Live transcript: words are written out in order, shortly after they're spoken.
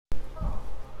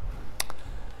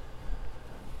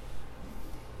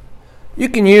You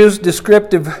can use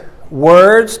descriptive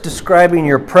words describing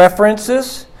your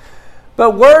preferences,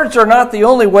 but words are not the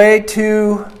only way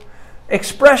to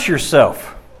express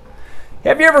yourself.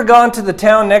 Have you ever gone to the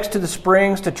town next to the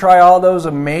springs to try all those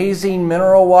amazing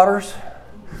mineral waters?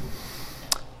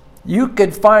 You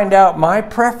could find out my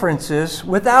preferences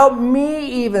without me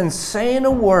even saying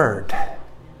a word.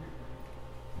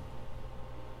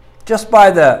 Just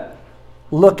by the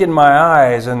look in my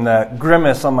eyes and the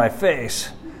grimace on my face.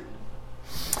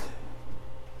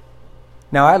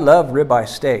 Now, I love ribeye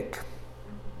steak,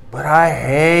 but I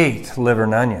hate liver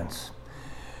and onions.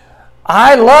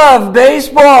 I love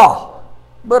baseball,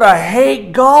 but I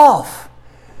hate golf.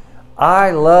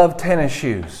 I love tennis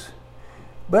shoes,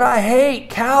 but I hate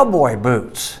cowboy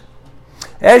boots.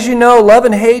 As you know, love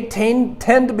and hate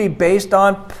tend to be based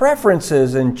on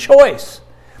preferences and choice.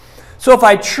 So if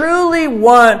I truly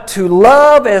want to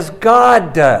love as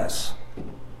God does,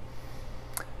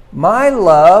 my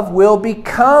love will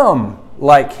become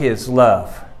like His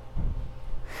love.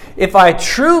 If I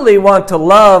truly want to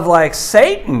love like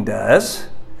Satan does,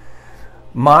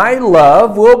 my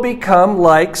love will become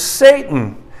like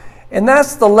Satan. And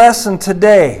that's the lesson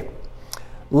today.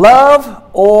 Love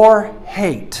or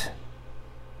hate.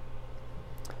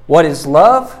 What is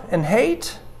love and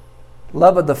hate?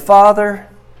 Love of the Father,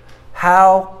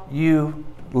 how you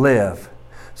live.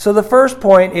 So the first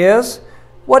point is,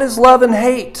 what is love and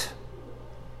hate?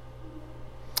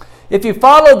 If you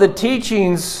follow the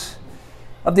teachings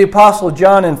of the Apostle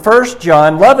John in 1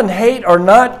 John, love and hate are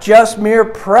not just mere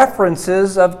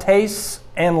preferences of tastes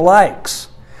and likes,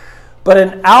 but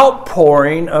an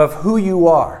outpouring of who you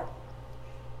are.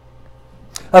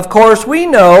 Of course, we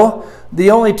know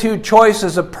the only two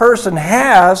choices a person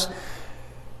has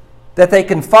that they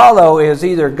can follow is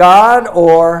either God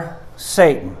or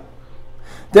Satan.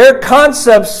 Their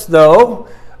concepts, though,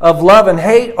 of love and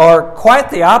hate are quite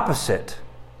the opposite.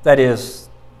 That is,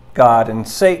 God and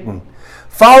Satan.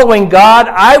 Following God,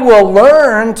 I will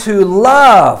learn to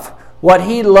love what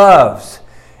He loves.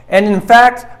 And in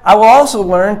fact, I will also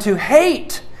learn to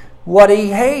hate what He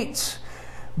hates.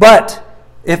 But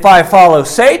if I follow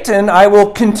Satan, I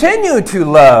will continue to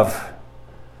love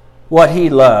what he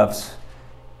loves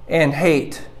and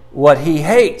hate what he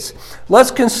hates. Let's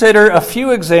consider a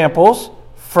few examples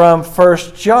from 1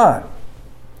 John.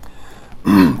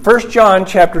 1 John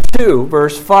chapter 2,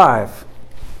 verse 5.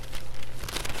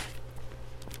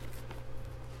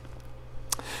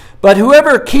 But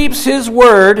whoever keeps His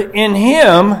word, in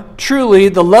him truly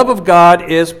the love of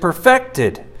God is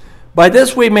perfected. By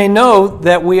this we may know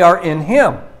that we are in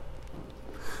Him.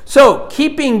 So,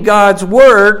 keeping God's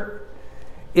word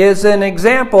is an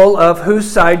example of whose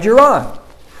side you're on.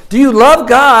 Do you love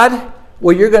God?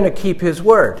 Well, you're going to keep His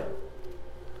word.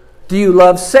 Do you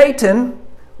love Satan?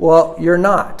 Well, you're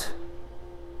not.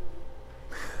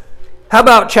 How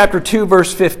about chapter 2,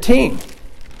 verse 15?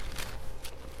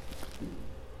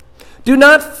 Do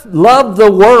not love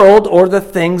the world or the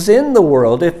things in the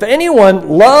world. If anyone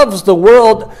loves the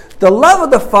world, the love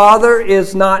of the Father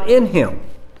is not in him.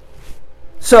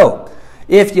 So,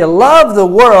 if you love the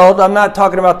world, I'm not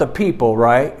talking about the people,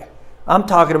 right? I'm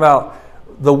talking about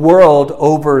the world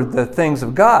over the things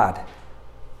of God.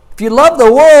 If you love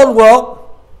the world,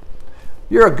 well,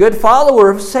 you're a good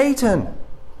follower of Satan.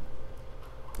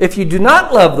 If you do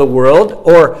not love the world,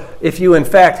 or if you in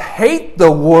fact hate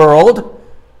the world,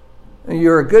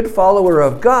 you're a good follower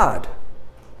of God.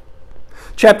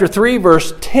 Chapter 3,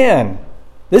 verse 10.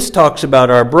 This talks about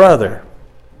our brother.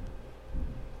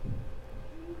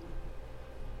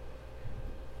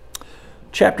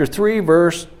 Chapter 3,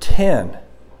 verse 10.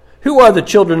 Who are the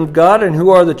children of God and who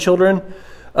are the children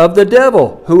of the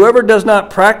devil? Whoever does not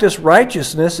practice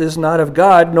righteousness is not of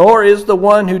God, nor is the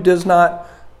one who does not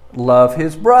love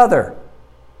his brother.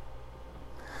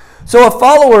 So a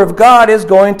follower of God is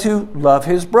going to love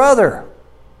his brother.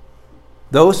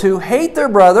 Those who hate their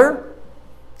brother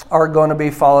are going to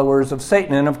be followers of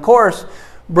Satan. And of course,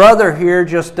 brother here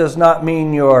just does not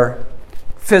mean your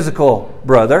physical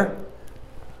brother,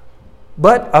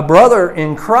 but a brother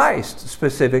in Christ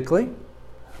specifically.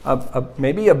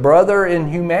 Maybe a brother in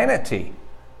humanity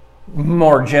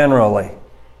more generally.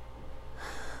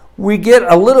 We get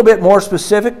a little bit more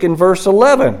specific in verse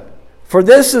 11. For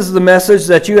this is the message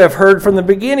that you have heard from the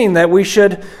beginning, that we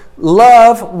should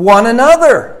love one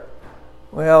another.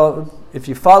 Well, if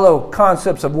you follow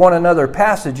concepts of one another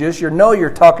passages, you know you're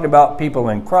talking about people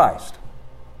in Christ.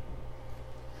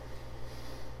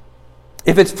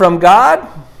 If it's from God,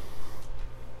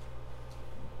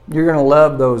 you're going to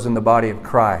love those in the body of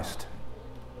Christ.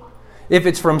 If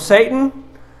it's from Satan,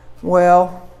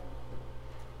 well,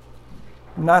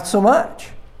 not so much.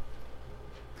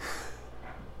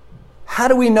 how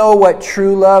do we know what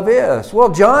true love is?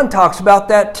 Well, John talks about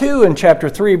that too in chapter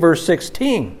 3, verse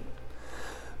 16.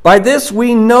 By this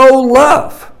we know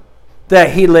love,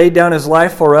 that he laid down his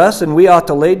life for us, and we ought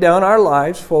to lay down our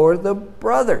lives for the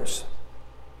brothers.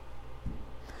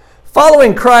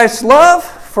 Following Christ's love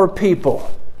for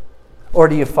people, or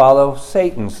do you follow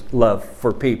Satan's love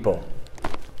for people?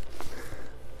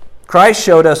 Christ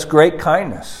showed us great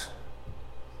kindness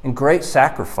and great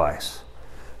sacrifice,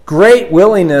 great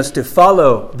willingness to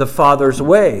follow the Father's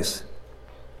ways.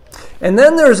 And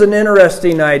then there's an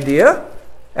interesting idea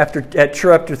at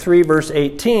chapter 3, verse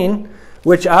 18,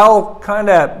 which I'll kind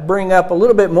of bring up a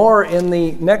little bit more in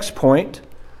the next point,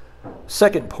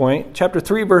 second point. Chapter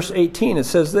 3, verse 18, it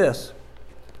says this: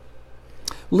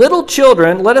 Little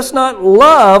children, let us not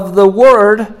love the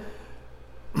word,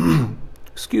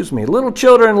 little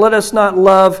children, let us not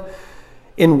love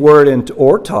in word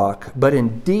or talk, but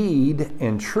in deed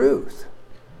and truth.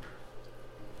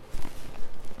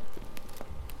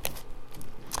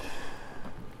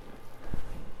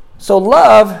 So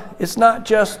love is not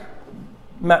just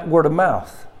word of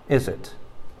mouth, is it?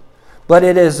 But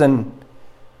it is an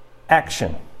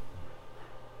action.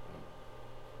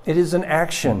 It is an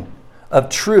action of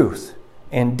truth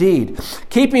and deed.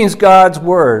 Keeping God's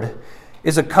word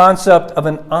is a concept of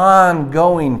an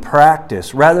ongoing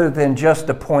practice rather than just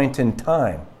a point in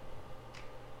time.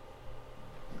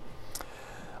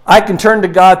 I can turn to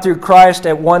God through Christ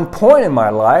at one point in my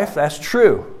life, that's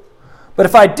true. But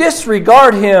if I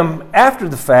disregard him after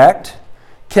the fact,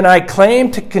 can I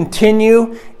claim to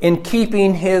continue in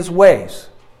keeping his ways?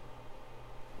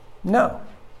 No.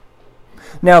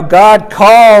 Now God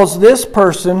calls this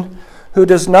person who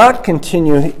does not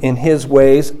continue in his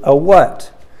ways a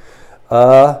what?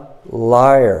 A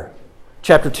liar.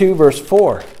 Chapter 2, verse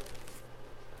 4.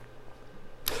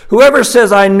 Whoever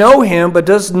says, I know him, but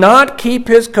does not keep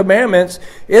his commandments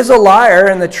is a liar,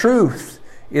 and the truth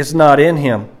is not in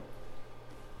him.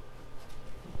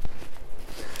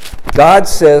 God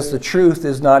says the truth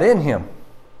is not in him.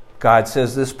 God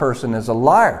says this person is a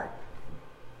liar.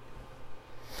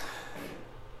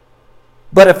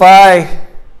 But if I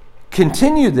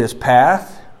continue this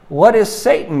path, what is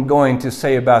Satan going to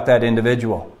say about that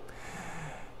individual?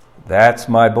 That's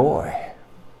my boy.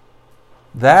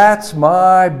 That's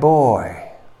my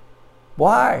boy.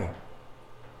 Why?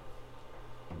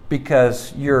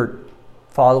 Because you're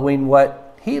following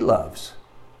what he loves,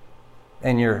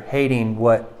 and you're hating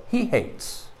what he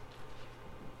hates.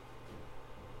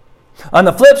 On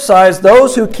the flip side,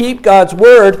 those who keep God's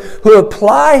word, who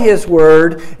apply his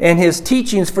word and his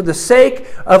teachings for the sake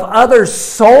of other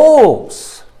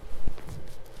souls,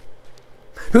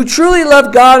 who truly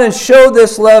love God and show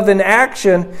this love in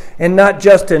action and not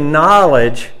just in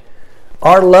knowledge,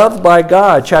 are loved by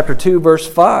God. Chapter 2, verse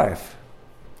 5.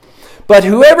 But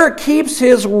whoever keeps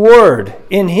his word,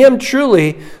 in him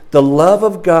truly the love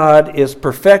of God is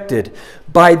perfected.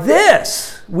 By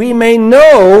this we may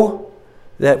know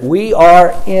that we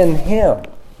are in him.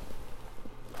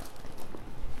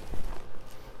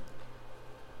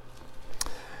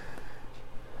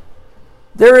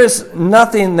 There is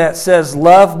nothing that says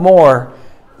love more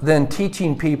than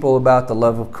teaching people about the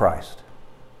love of Christ.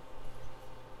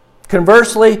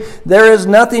 Conversely, there is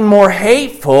nothing more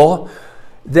hateful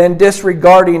than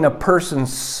disregarding a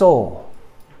person's soul.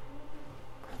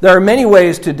 There are many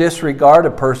ways to disregard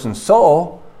a person's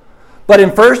soul, but in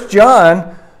 1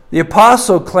 John, the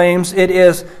apostle claims it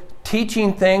is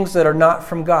teaching things that are not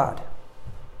from God.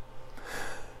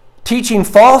 Teaching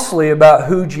falsely about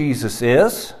who Jesus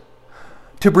is,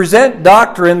 to present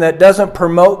doctrine that doesn't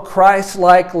promote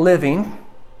Christ-like living,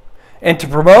 and to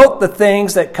promote the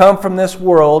things that come from this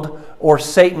world or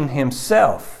Satan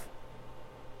himself.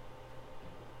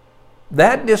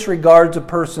 That disregards a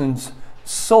person's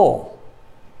soul,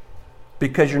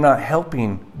 because you're not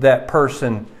helping that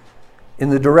person in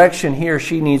the direction he or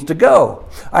she needs to go.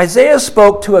 Isaiah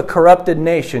spoke to a corrupted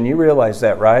nation. You realize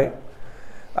that, right?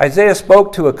 Isaiah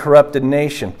spoke to a corrupted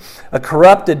nation, a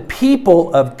corrupted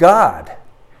people of God.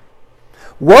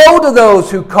 Woe to those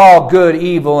who call good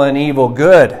evil and evil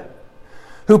good,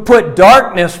 who put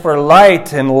darkness for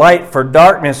light and light for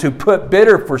darkness, who put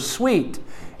bitter for sweet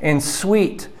and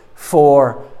sweet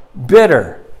for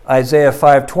bitter. Isaiah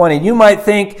 5:20. You might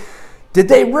think, did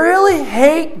they really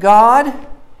hate God?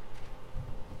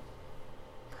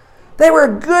 They were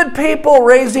good people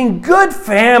raising good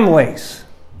families,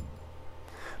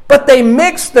 but they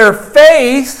mixed their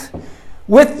faith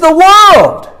with the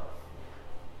world.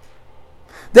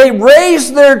 They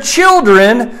raised their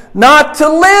children not to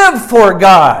live for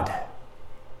God.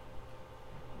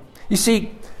 You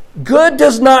see, Good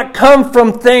does not come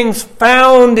from things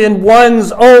found in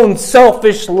one's own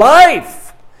selfish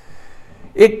life.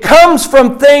 It comes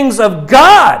from things of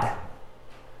God,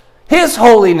 His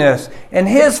holiness, and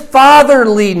His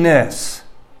fatherliness.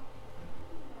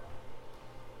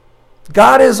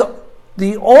 God is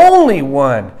the only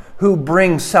one who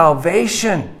brings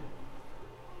salvation,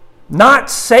 not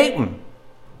Satan.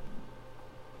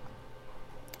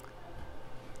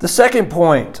 The second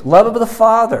point, love of the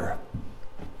Father.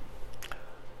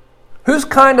 Whose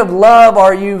kind of love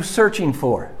are you searching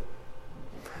for?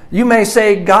 You may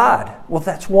say God. Well,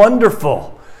 that's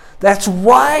wonderful. That's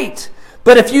right.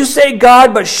 But if you say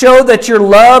God but show that your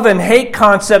love and hate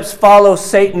concepts follow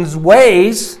Satan's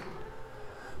ways,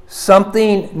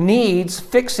 something needs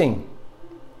fixing.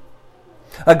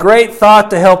 A great thought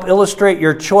to help illustrate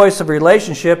your choice of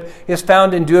relationship is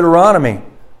found in Deuteronomy.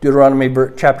 Deuteronomy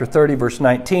chapter 30, verse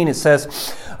 19, it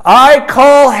says, I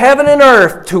call heaven and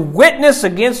earth to witness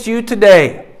against you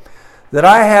today that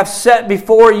I have set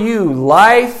before you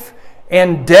life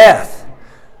and death,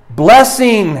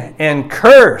 blessing and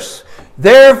curse.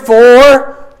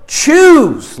 Therefore,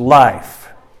 choose life.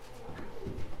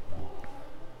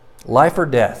 Life or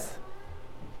death.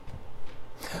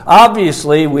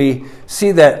 Obviously, we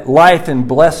see that life and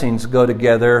blessings go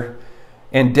together,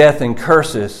 and death and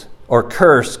curses or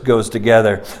curse goes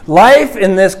together. Life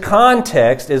in this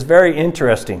context is very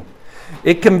interesting.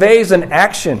 It conveys an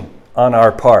action on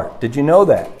our part. Did you know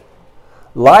that?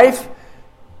 Life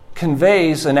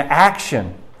conveys an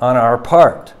action on our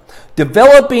part.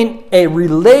 Developing a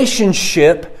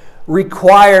relationship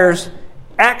requires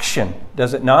action,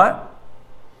 does it not?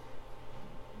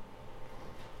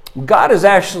 God is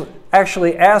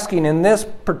actually asking in this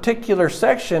particular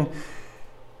section,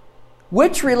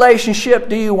 which relationship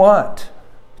do you want?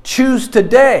 Choose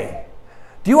today.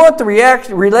 Do you want the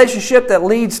relationship that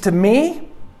leads to me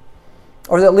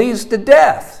or that leads to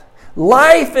death?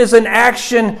 Life is an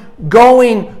action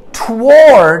going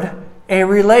toward a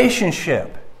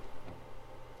relationship.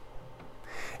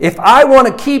 If I want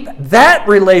to keep that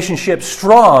relationship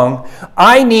strong,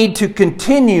 I need to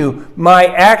continue my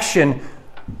action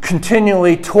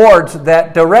continually towards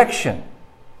that direction.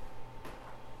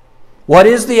 What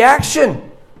is the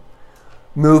action?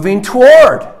 Moving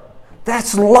toward.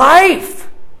 That's life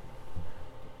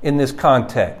in this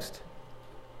context.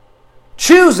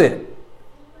 Choose it.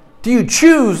 Do you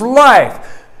choose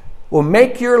life? Well,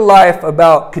 make your life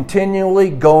about continually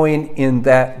going in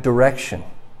that direction.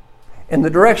 And the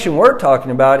direction we're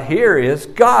talking about here is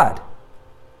God.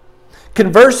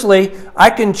 Conversely, I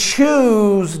can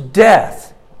choose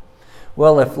death.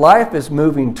 Well, if life is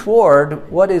moving toward,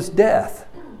 what is death?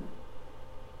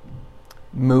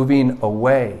 Moving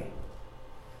away.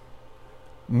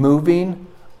 Moving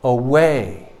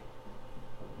away.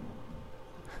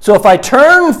 So if I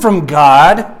turn from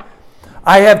God,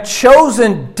 I have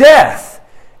chosen death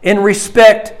in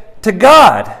respect to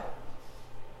God.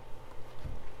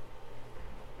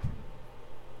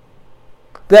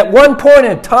 That one point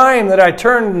in time that I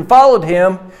turned and followed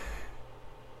Him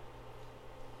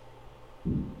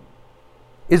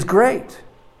is great.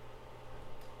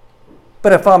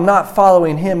 But if I'm not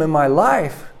following Him in my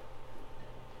life,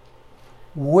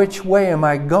 which way am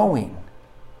I going?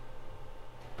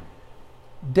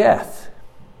 Death.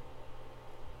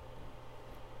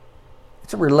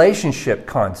 It's a relationship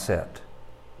concept.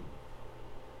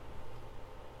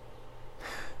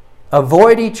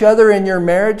 Avoid each other in your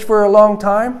marriage for a long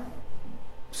time.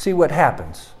 See what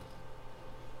happens.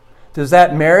 Does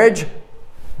that marriage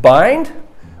bind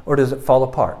or does it fall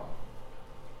apart?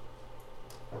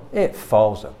 It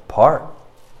falls apart.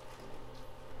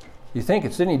 You think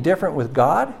it's any different with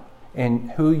God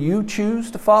and who you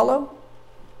choose to follow?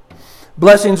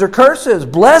 Blessings or curses.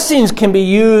 Blessings can be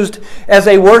used as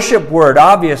a worship word,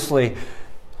 obviously,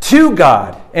 to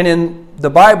God. And in the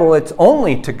Bible, it's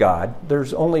only to God.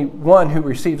 There's only one who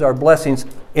receives our blessings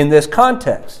in this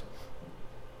context.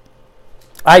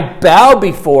 I bow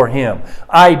before Him.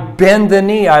 I bend the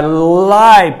knee. I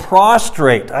lie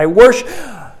prostrate. I worship.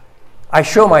 I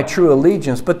show my true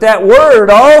allegiance. But that word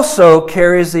also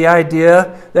carries the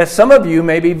idea that some of you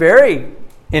may be very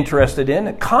interested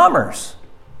in, commerce.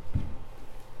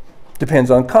 Depends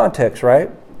on context,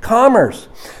 right? Commerce.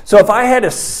 So if I had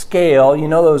a scale, you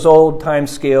know those old-time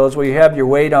scales where you have your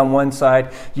weight on one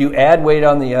side, you add weight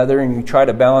on the other, and you try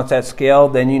to balance that scale,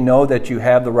 then you know that you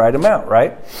have the right amount,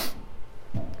 right?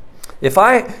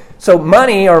 So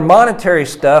money or monetary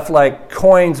stuff like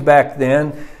coins back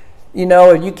then, you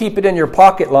know, if you keep it in your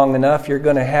pocket long enough, you're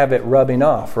going to have it rubbing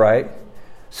off, right?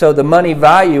 So the money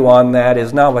value on that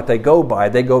is not what they go by.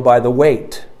 They go by the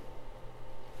weight.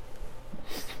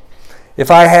 If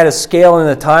I had a scale in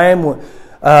the time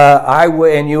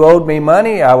and you owed me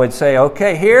money, I would say,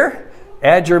 okay, here,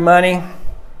 add your money.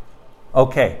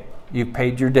 Okay, you've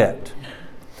paid your debt.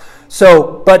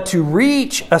 So, but to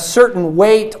reach a certain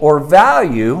weight or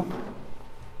value,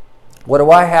 what do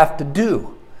I have to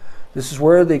do? This is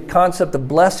where the concept of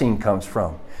blessing comes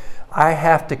from. I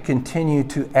have to continue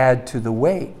to add to the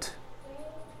weight.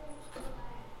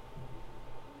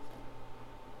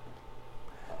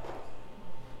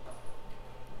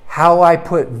 How I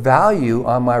put value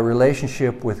on my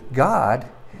relationship with God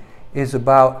is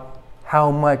about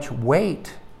how much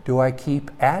weight do I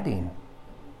keep adding.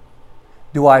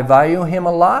 Do I value Him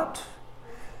a lot?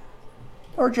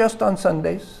 Or just on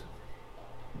Sundays?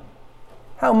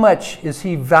 How much is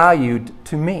He valued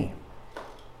to me?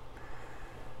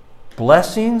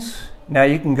 Blessings, now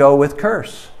you can go with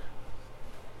curse.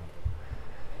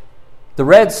 The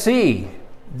Red Sea,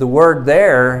 the word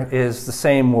there is the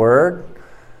same word.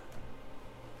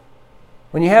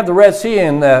 When you have the Red Sea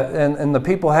and the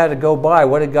people had to go by,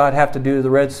 what did God have to do to the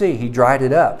Red Sea? He dried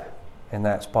it up in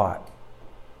that spot.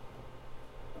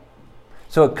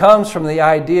 So it comes from the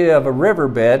idea of a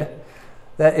riverbed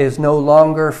that is no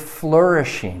longer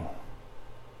flourishing.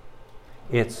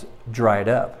 It's dried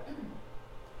up.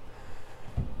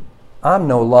 I'm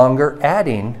no longer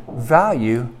adding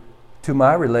value to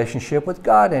my relationship with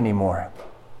God anymore.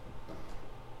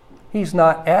 He's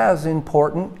not as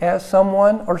important as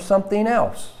someone or something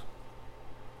else.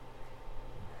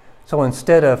 So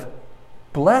instead of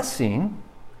blessing,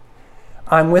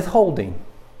 I'm withholding.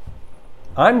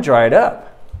 I'm dried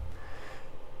up.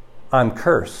 I'm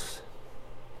cursed.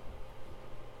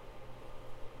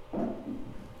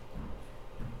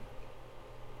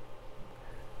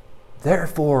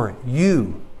 Therefore,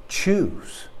 you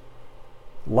choose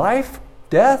life,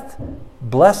 death,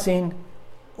 blessing,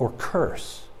 or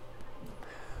curse.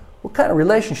 What kind of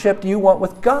relationship do you want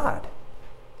with God?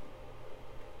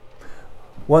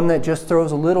 One that just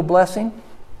throws a little blessing?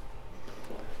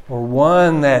 Or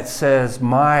one that says,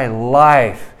 my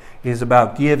life is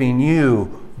about giving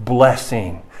you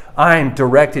blessing. I'm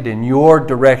directed in your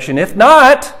direction. If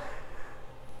not,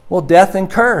 well, death and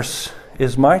curse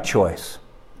is my choice.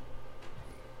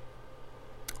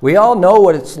 We all know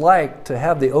what it's like to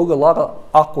have the Ogallala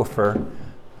Aquifer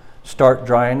start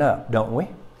drying up, don't we?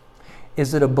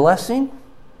 Is it a blessing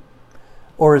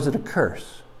or is it a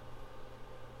curse?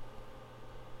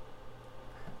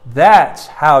 That's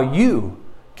how you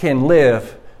can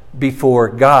live before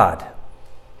God.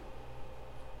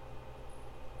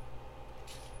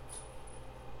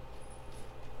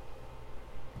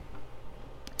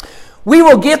 We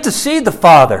will get to see the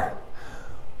Father.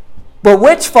 But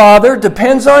which Father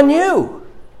depends on you?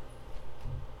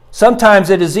 Sometimes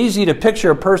it is easy to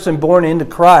picture a person born into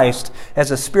Christ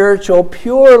as a spiritual,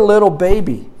 pure little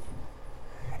baby.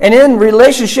 And in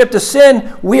relationship to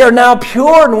sin, we are now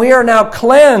pure and we are now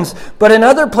cleansed. But in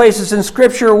other places in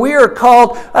Scripture, we are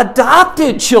called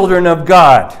adopted children of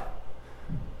God.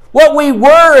 What we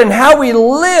were and how we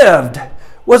lived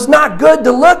was not good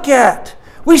to look at.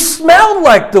 We smelled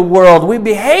like the world. We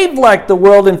behaved like the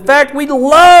world. In fact, we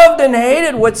loved and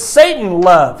hated what Satan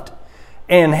loved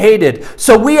and hated.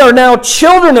 So we are now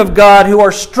children of God who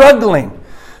are struggling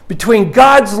between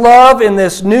God's love in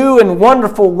this new and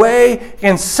wonderful way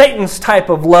and Satan's type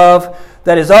of love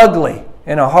that is ugly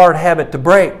and a hard habit to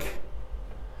break.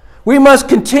 We must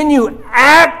continue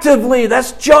actively,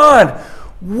 that's John,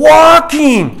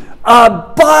 walking,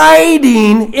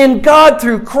 abiding in God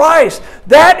through Christ.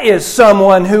 That is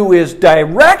someone who is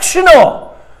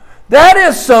directional. That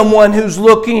is someone who's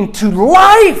looking to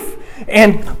life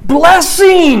and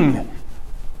blessing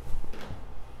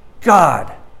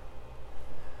God.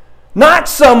 Not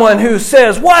someone who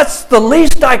says, what's the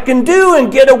least I can do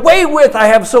and get away with? I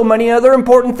have so many other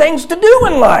important things to do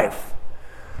in life.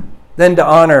 Than to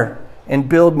honor and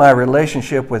build my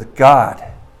relationship with God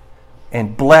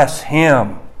and bless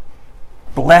Him.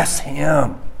 Bless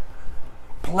Him.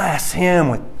 Bless Him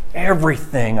with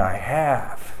everything I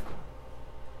have.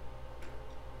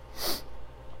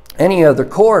 Any other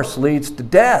course leads to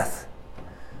death,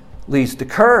 leads to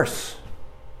curse.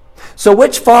 So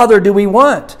which Father do we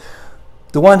want?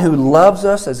 The one who loves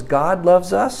us as God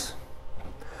loves us?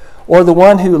 Or the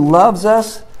one who loves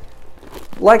us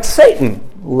like Satan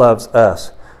loves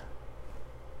us?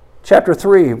 Chapter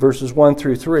 3, verses 1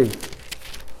 through 3.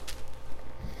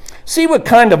 See what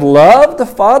kind of love the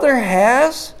Father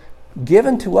has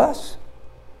given to us?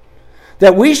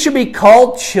 That we should be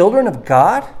called children of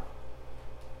God?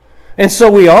 And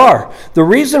so we are. The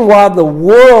reason why the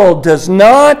world does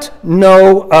not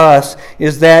know us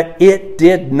is that it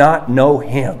did not know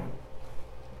Him.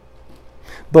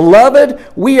 Beloved,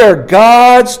 we are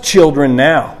God's children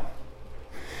now.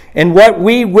 And what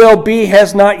we will be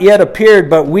has not yet appeared,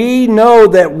 but we know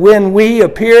that when He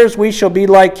appears, we shall be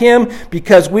like Him,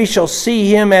 because we shall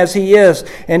see Him as He is.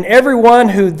 And everyone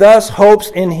who thus hopes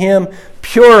in Him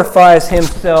purifies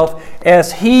himself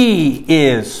as He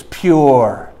is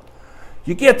pure.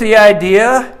 You get the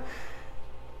idea?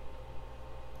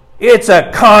 It's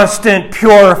a constant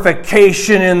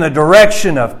purification in the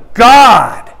direction of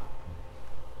God.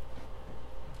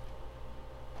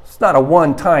 It's not a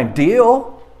one-time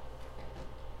deal.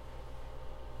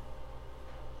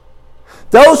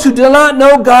 Those who do not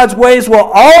know God's ways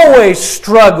will always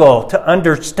struggle to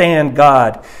understand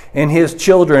God and His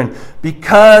children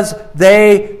because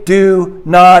they do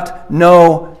not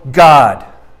know God.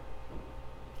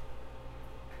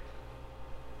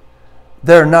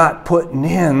 They're not putting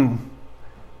in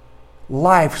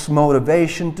life's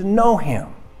motivation to know Him.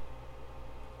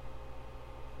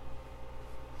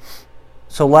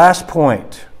 So last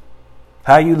point,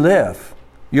 how you live,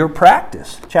 your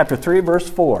practice. Chapter 3, verse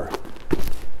 4.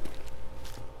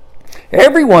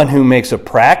 Everyone who makes a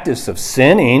practice of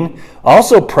sinning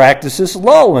also practices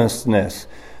lawlessness.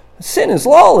 Sin is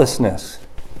lawlessness.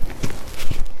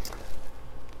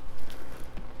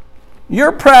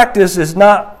 Your practice is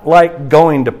not like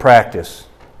going to practice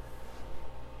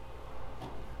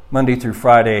Monday through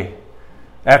Friday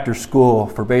after school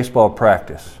for baseball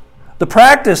practice. The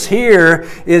practice here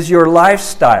is your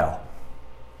lifestyle.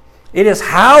 It is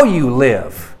how you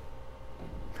live.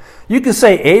 You can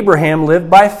say Abraham lived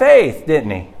by faith,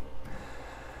 didn't he?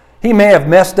 He may have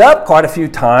messed up quite a few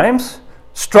times,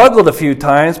 struggled a few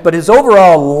times, but his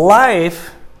overall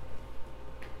life,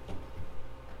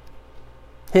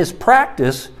 his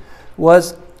practice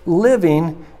was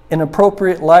living an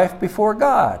appropriate life before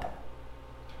God.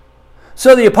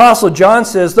 So the Apostle John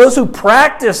says, those who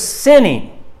practice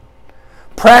sinning,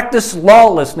 practice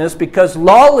lawlessness, because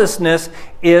lawlessness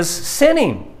is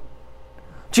sinning.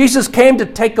 Jesus came to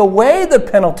take away the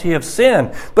penalty of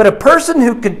sin. But a person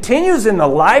who continues in the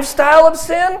lifestyle of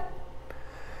sin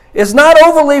is not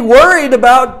overly worried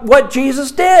about what Jesus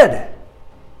did.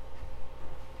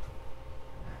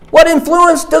 What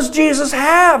influence does Jesus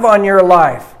have on your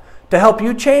life to help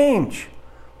you change?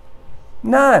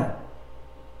 None.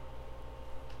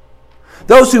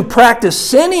 Those who practice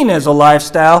sinning as a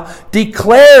lifestyle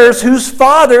declares whose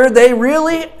father they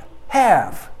really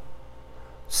have.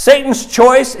 Satan's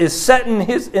choice is set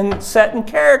in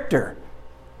character.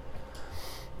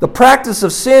 The practice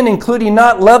of sin, including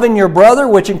not loving your brother,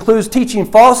 which includes teaching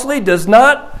falsely, does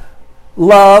not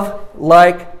love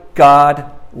like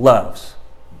God loves.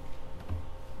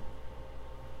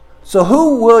 So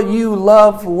who will you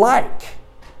love like?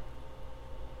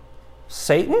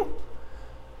 Satan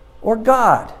or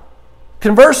God?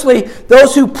 Conversely,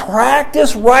 those who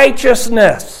practice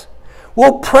righteousness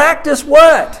will practice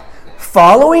what?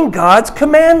 Following God's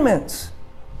commandments.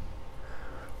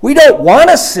 We don't want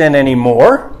to sin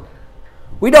anymore.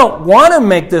 We don't want to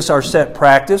make this our set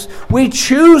practice. We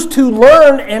choose to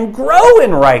learn and grow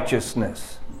in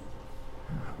righteousness.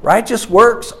 Righteous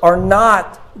works are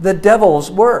not the devil's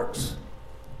works.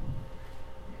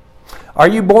 Are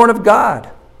you born of God?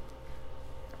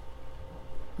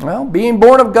 Well, being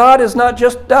born of God is not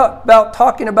just about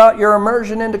talking about your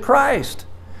immersion into Christ.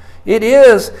 It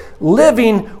is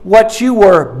living what you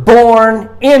were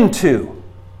born into.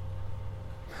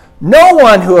 No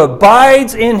one who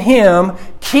abides in Him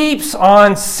keeps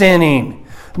on sinning.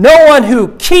 No one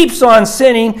who keeps on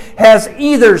sinning has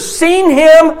either seen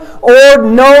Him or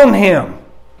known Him.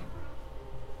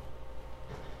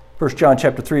 1 John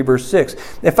chapter 3, verse 6.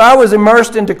 If I was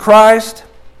immersed into Christ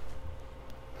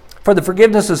for the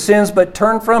forgiveness of sins but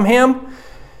turn from Him,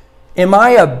 am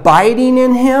I abiding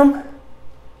in Him?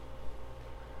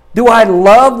 Do I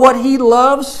love what He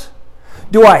loves?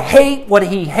 Do I hate what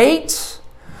He hates?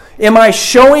 Am I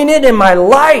showing it in my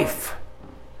life?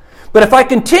 But if I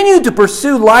continue to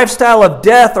pursue lifestyle of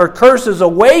death or curses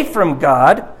away from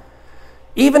God,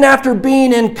 even after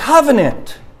being in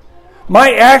covenant,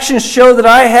 my actions show that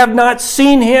I have not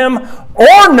seen Him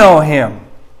or know Him.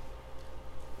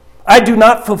 I do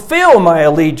not fulfill my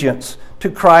allegiance to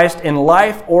Christ in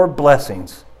life or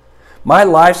blessings. My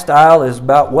lifestyle is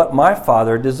about what my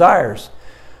Father desires,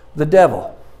 the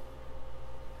devil.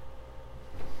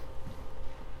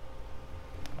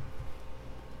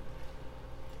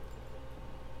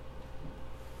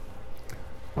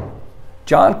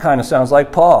 John kind of sounds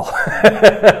like Paul.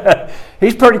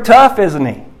 He's pretty tough, isn't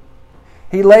he?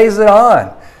 He lays it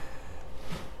on.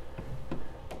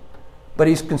 But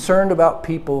he's concerned about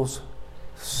people's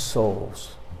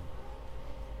souls.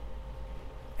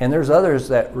 And there's others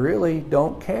that really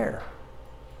don't care.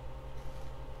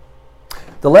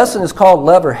 The lesson is called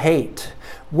love or hate.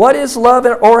 What is love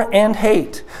and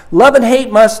hate? Love and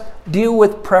hate must deal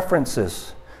with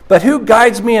preferences. But who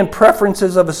guides me in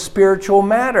preferences of a spiritual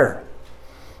matter?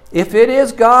 If it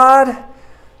is God,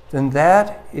 then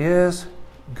that is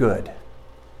good.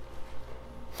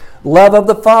 Love of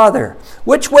the Father.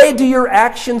 Which way do your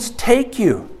actions take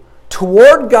you?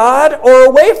 Toward God or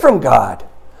away from God?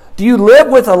 Do you live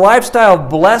with a lifestyle of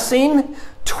blessing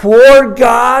toward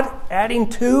God, adding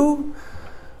to?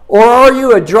 Or are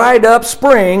you a dried up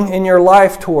spring in your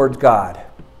life toward God?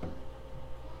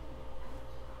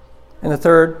 And the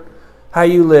third, how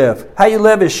you live. How you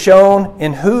live is shown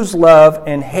in whose love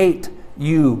and hate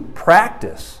you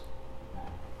practice.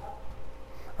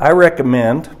 I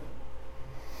recommend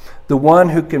the one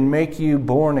who can make you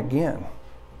born again.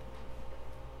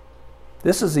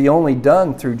 This is the only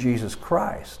done through Jesus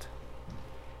Christ.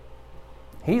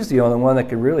 He's the only one that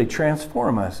can really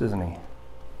transform us, isn't he?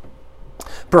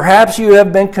 Perhaps you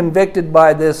have been convicted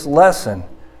by this lesson.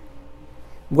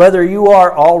 Whether you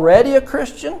are already a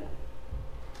Christian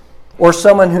or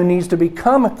someone who needs to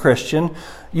become a Christian,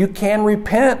 you can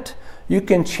repent. You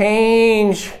can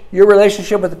change your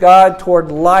relationship with God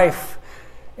toward life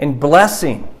and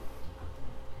blessing.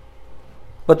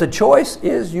 But the choice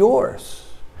is yours.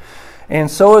 And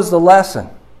so is the lesson.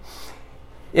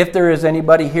 If there is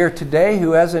anybody here today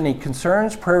who has any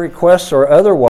concerns, prayer requests, or otherwise,